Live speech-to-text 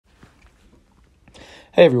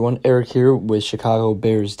Hey everyone, Eric here with Chicago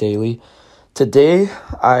Bears Daily. Today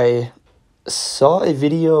I saw a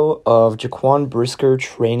video of Jaquan Brisker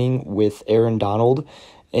training with Aaron Donald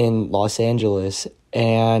in Los Angeles,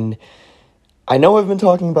 and I know I've been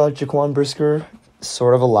talking about Jaquan Brisker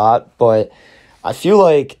sort of a lot, but I feel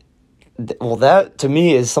like, that to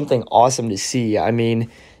me is something awesome to see. I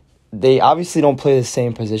mean, they obviously don't play the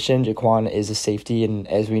same position. Jaquan is a safety, and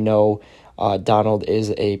as we know, Donald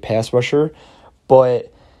is a pass rusher.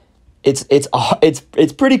 But it's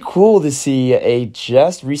pretty cool to see a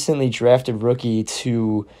just recently drafted rookie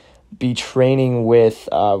to be training with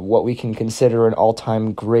what we can consider an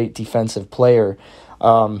all-time great defensive player.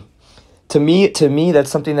 To me,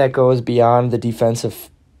 that's something that goes beyond the defensive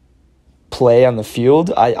play on the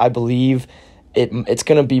field. I believe it's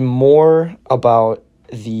going to be more about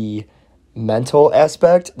the mental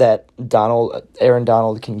aspect that Aaron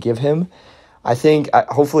Donald can give him. I think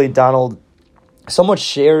hopefully Donald somewhat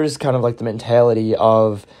shares kind of like the mentality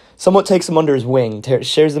of, somewhat takes him under his wing,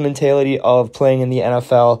 shares the mentality of playing in the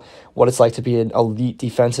NFL, what it's like to be an elite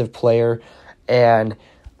defensive player. And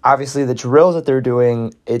obviously the drills that they're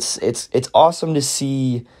doing, it's awesome to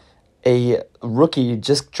see a rookie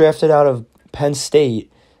just drafted out of Penn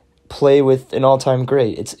State play with an all-time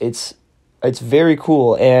great. It's very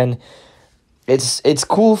cool, and it's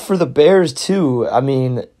cool for the Bears too. I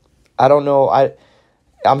mean, I don't know,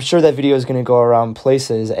 I'm sure that video is going to go around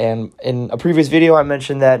places, and in a previous video I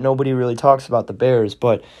mentioned that nobody really talks about the Bears,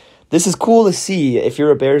 but this is cool to see if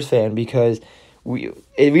you're a Bears fan, because we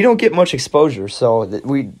don't get much exposure. So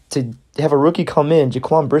to have a rookie come in,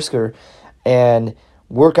 Jaquan Brisker, and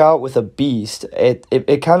work out with a beast,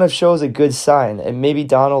 it kind of shows a good sign, and maybe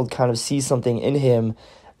Donald kind of sees something in him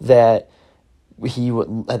that he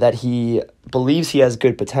believes he has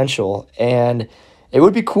good potential. And it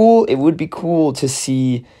would be cool to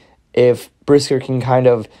see if Brisker can kind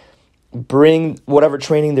of bring whatever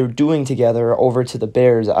training they're doing together over to the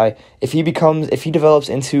Bears. If he develops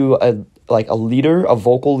into a leader, a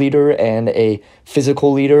vocal leader and a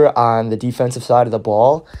physical leader on the defensive side of the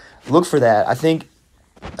ball, look for that. I think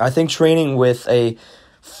training with a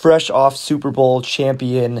fresh off Super Bowl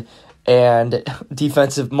champion and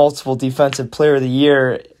multiple defensive player of the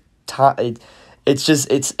year,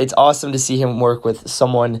 it's awesome to see him work with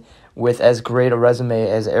someone with as great a resume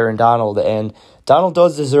as Aaron Donald. And Donald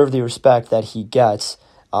does deserve the respect that he gets.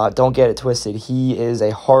 Don't get it twisted. He is a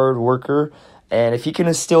hard worker, and if he can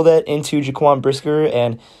instill that into Jaquan Brisker,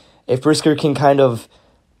 and if Brisker can kind of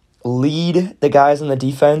lead the guys on the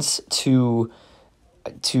defense to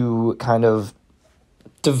kind of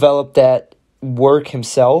develop that work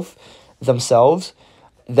themselves,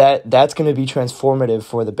 that's going to be transformative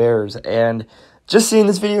for the Bears. And just seeing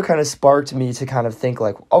this video kind of sparked me to kind of think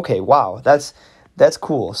like, okay, wow, that's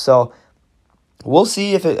cool. So we'll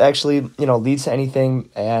see if it actually leads to anything.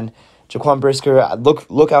 And Jaquan Brisker,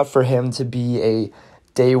 look out for him to be a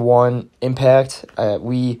day one impact. I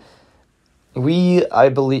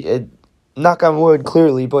believe it, knock on wood,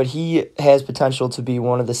 clearly, but he has potential to be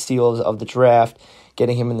one of the steals of the draft,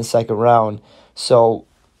 getting him in the second round. So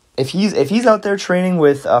if he's out there training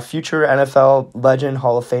with future NFL legend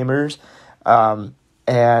Hall of Famers,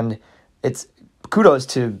 and it's kudos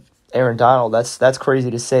to Aaron Donald. That's crazy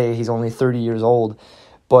to say. He's only 30 years old,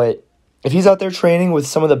 but if he's out there training with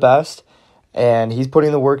some of the best, and he's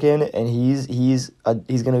putting the work in, and he's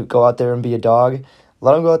gonna go out there and be a dog,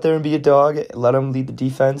 let him go out there and be a dog. Let him lead the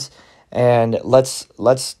defense, and let's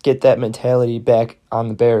get that mentality back on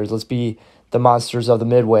the Bears. Let's be the monsters of the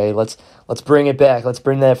Midway. Let's bring it back. Let's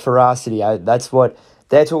bring that ferocity. That's what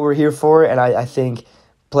we're here for. And I think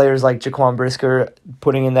players like Jaquan Brisker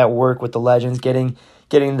putting in that work with the legends, getting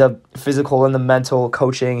the physical and the mental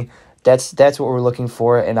coaching, that's what we're looking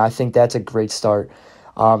for, and I think that's a great start.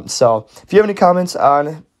 So if you have any comments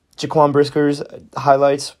on Jaquan Brisker's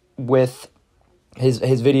highlights with his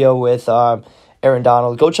video with Aaron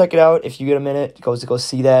Donald, go check it out if you get a minute. Go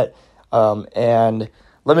see that, and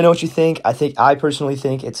let me know what you think. I personally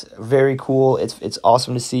think it's very cool. It's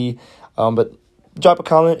awesome to see. But drop a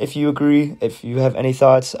comment if you agree, if you have any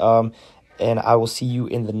thoughts, and I will see you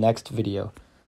in the next video.